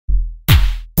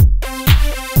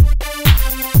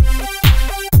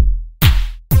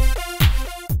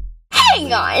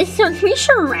guys, so it's me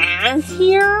Shiraz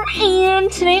here, and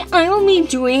today I will be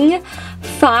doing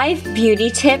 5 beauty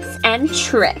tips and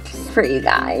tricks for you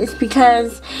guys,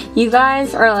 because you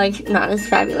guys are like not as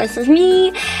fabulous as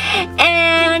me,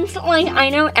 and like I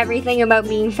know everything about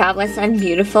being fabulous and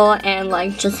beautiful and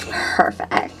like just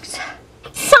perfect.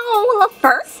 So the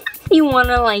first you want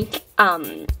to like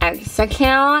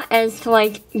execute is to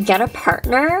like get a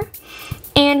partner,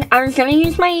 and I was gonna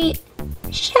use my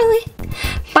Shelly,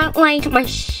 but like my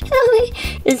Shelly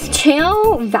is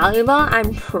too valuable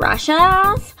and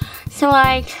precious. So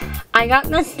like I got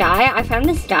this guy, I found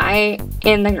this guy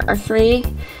in the grocery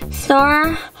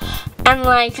store, and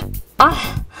like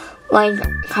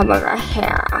come over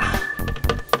here.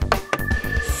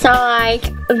 So like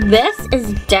this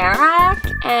is Derek,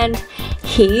 and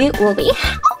he will be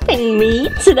helping me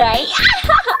today.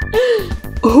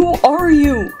 Who are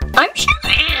you? I'm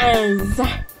Shiraz.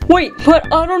 Wait, but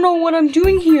I don't know what I'm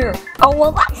doing here. Oh,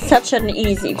 well, that's such an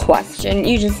easy question.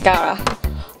 You just gotta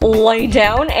lay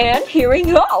down, and here we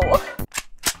go.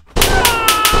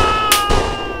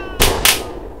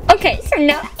 Okay, so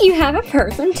now that you have a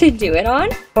person to do it on,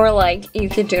 or like you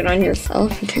could do it on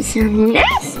yourself because you're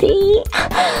nasty.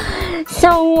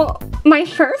 So my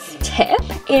first tip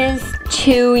is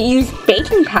to use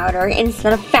baking powder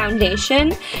instead of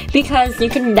foundation, because you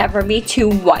can never be too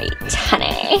white,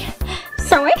 honey.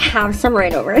 So I have some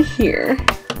right over here.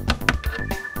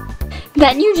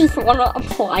 Then you just want to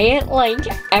apply it like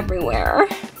everywhere.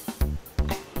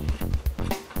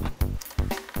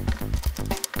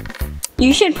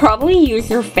 You should probably use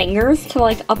your fingers to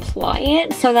like apply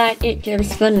it so that it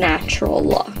gives the natural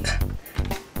look.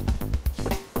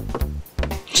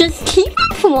 Just keep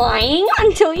applying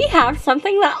until you have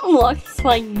something that looks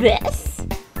like this.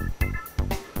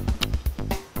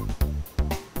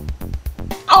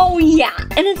 Oh yeah,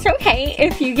 and it's okay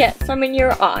if you get some in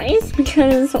your eyes,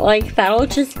 because like that'll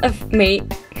just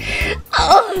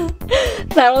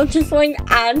that'll just like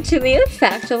add to the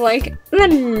effect of like the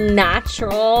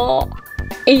natural,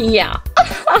 yeah.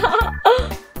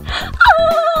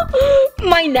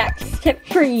 My next tip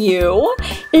for you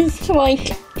is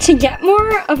to get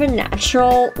more of a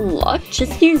natural look,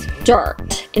 just use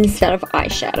dirt instead of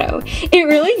eyeshadow. It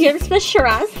really gives the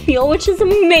Shiraz feel, which is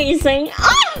amazing.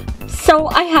 So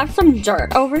I have some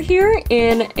dirt over here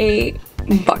in a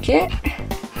bucket.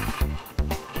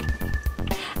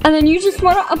 And then you just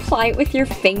want to apply it with your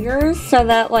fingers so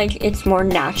that like it's more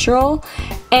natural.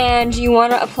 And you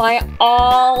want to apply it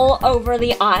all over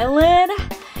the eyelid.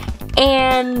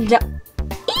 And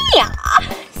yeah,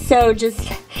 so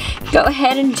just go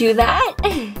ahead and do that.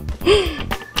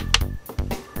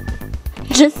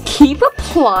 Just keep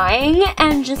applying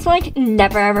and just like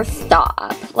never ever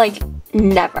stop. Like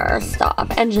never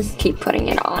stop, and just keep putting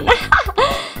it on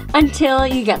until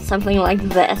you get something like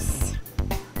this.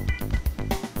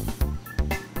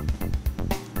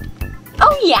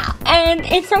 Oh yeah, and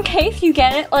it's okay if you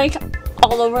get it like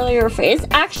all over your face.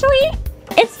 Actually,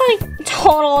 it's like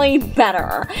totally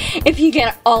better if you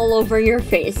get it all over your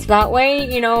face. That way,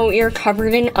 you know, you're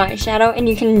covered in eyeshadow and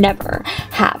you can never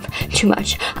have too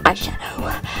much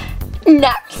eyeshadow.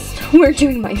 Next, we're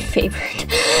doing my favorite.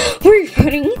 We're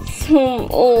putting some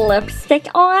lipstick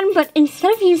on, but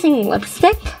instead of using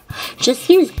lipstick, just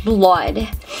use blood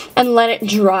and let it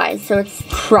dry so it's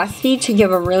crusty to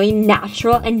give a really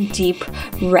natural and deep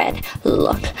red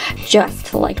look,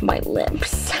 just like my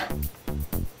lips.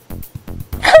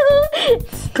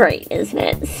 It's great, isn't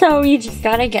it? So you just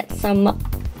gotta get some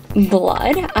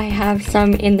blood. I have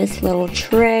some in this little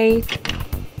tray.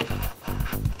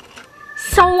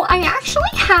 So I actually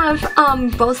have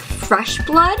both fresh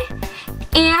blood,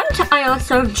 and I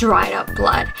also have dried up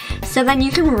blood. So then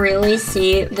you can really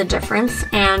see the difference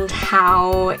and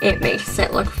how it makes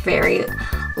it look very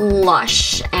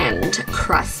lush and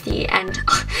crusty and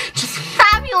just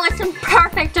fabulous and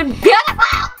perfect and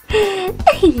beautiful.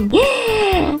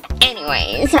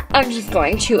 Anyways, I'm just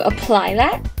going to apply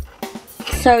that.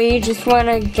 So you just want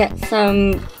to get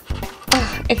some,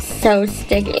 it's so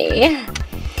sticky.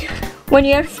 When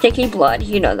you have sticky blood,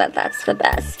 you know that that's the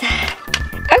best.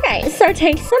 Okay, so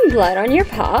take some blood on your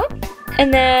paw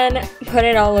and then put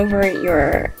it all over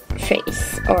your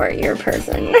face or your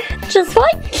person. Just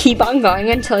like keep on going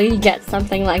until you get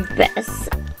something like this.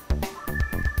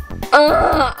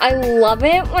 I love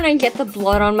it when I get the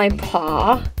blood on my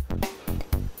paw.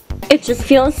 It just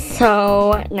feels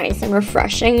so nice and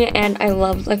refreshing, and I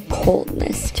love the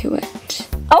coldness to it.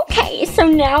 Okay, so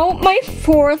now my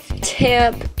fourth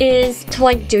tip is to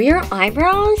like do your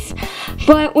eyebrows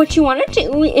But what you want to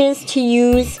do is to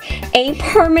use a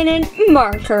permanent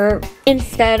marker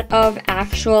instead of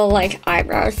actual like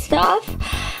eyebrow stuff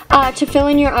to fill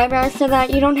in your eyebrows so that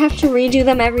you don't have to redo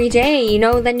them every day. You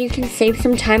know, then you can save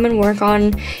some time and work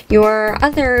on your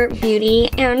other beauty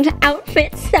and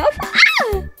outfit stuff.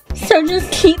 So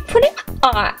just keep putting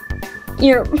on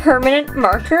your permanent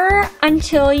marker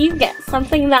until you get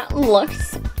something that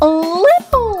looks a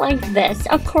little like this.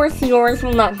 Of course, yours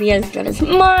will not be as good as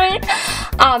mine,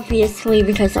 obviously,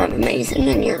 because I'm amazing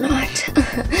and you're not.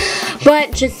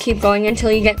 But just keep going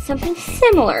until you get something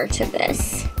similar to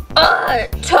this.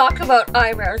 Talk about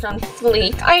eyebrows on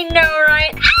fleek. I know,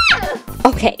 right?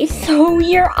 Okay, so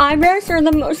your eyebrows are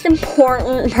the most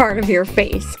important part of your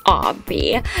face,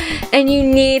 obvi. And you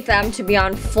need them to be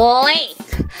on fleek.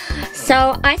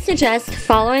 So I suggest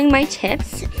following my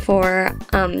tips for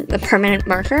the permanent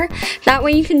marker. That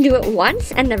way you can do it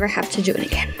once and never have to do it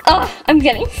again. Oh, I'm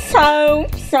getting so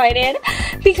excited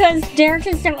because Derek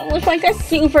is gonna look like a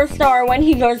superstar when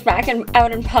he goes back and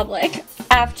out in public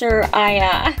after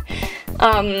I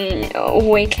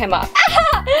wake him up.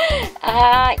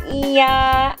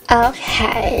 Yeah.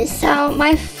 Okay, so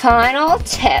my final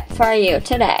tip for you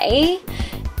today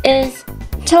is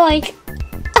to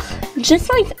just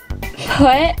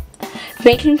put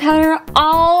baking powder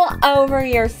all over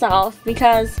yourself,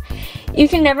 because you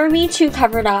can never be too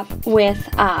covered up with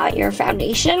your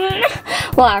foundation.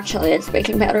 Well, actually it's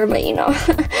baking powder, but you know.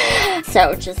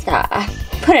 So just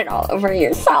put it all over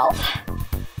yourself.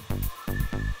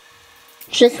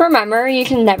 Just remember, you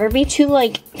can never be too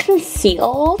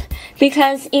concealed,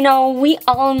 because you know, we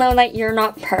all know that you're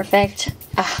not perfect.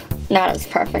 Not as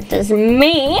perfect as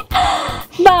me,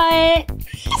 but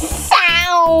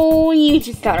so you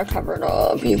just gotta cover it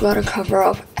up. You gotta cover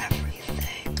up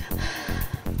everything.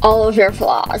 All of your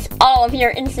flaws, all of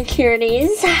your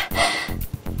insecurities.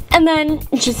 And then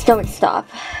just don't stop.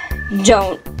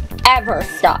 Don't ever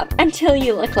stop until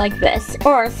you look like this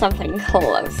or something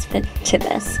close to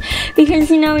this. Because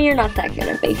you know, you're not that good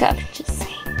at makeup, just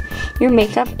saying. Your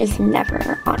makeup is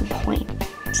never on point.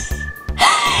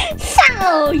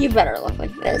 So you better look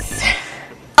like this.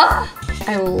 Oh,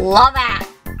 I love it.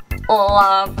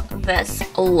 Love this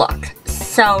look.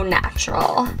 So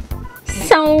natural.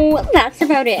 So that's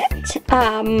about it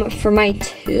for my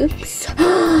tips.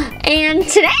 And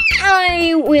today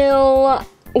I will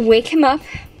wake him up,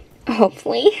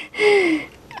 hopefully.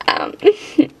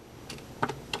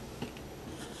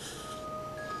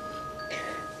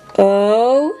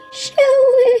 Oh, shall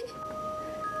we?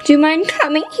 Do you mind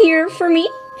coming here for me?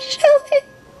 Shall we?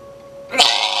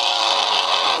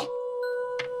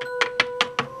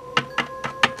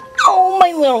 Oh,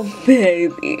 my little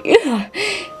baby.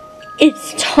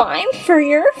 It's time for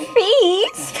your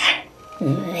feast.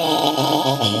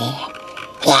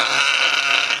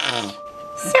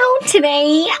 So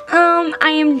today,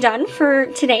 I am done for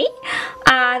today.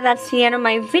 That's the end of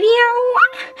my video.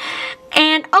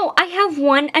 And, oh, I have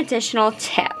one additional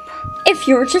tip. If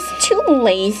you're just too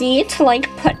lazy to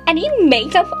put any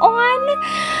makeup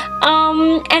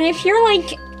on, and if you're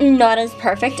not as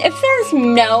perfect, if there's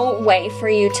no way for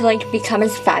you to become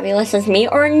as fabulous as me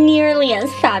or nearly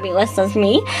as fabulous as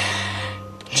me,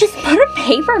 just put a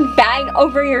paper bag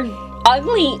over your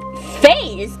ugly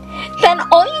face. Then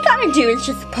all you gotta do is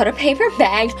just put a paper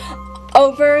bag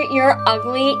over your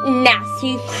ugly,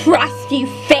 nasty, crusty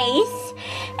face,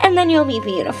 and then you'll be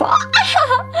beautiful.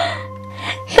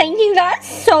 Thank you guys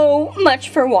so much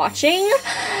for watching.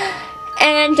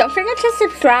 And don't forget to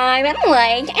subscribe and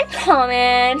like and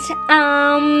comment.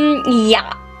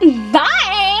 Yeah.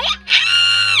 Bye!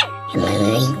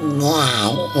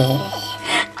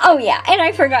 Oh yeah, and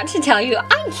I forgot to tell you,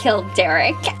 I killed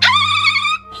Derek.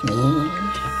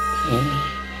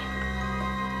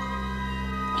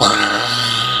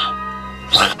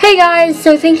 Hey guys,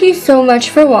 so thank you so much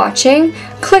for watching.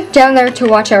 Click down there to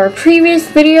watch our previous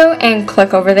video and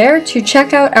click over there to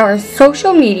check out our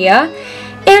social media.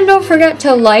 And don't forget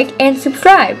to like and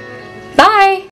subscribe. Bye!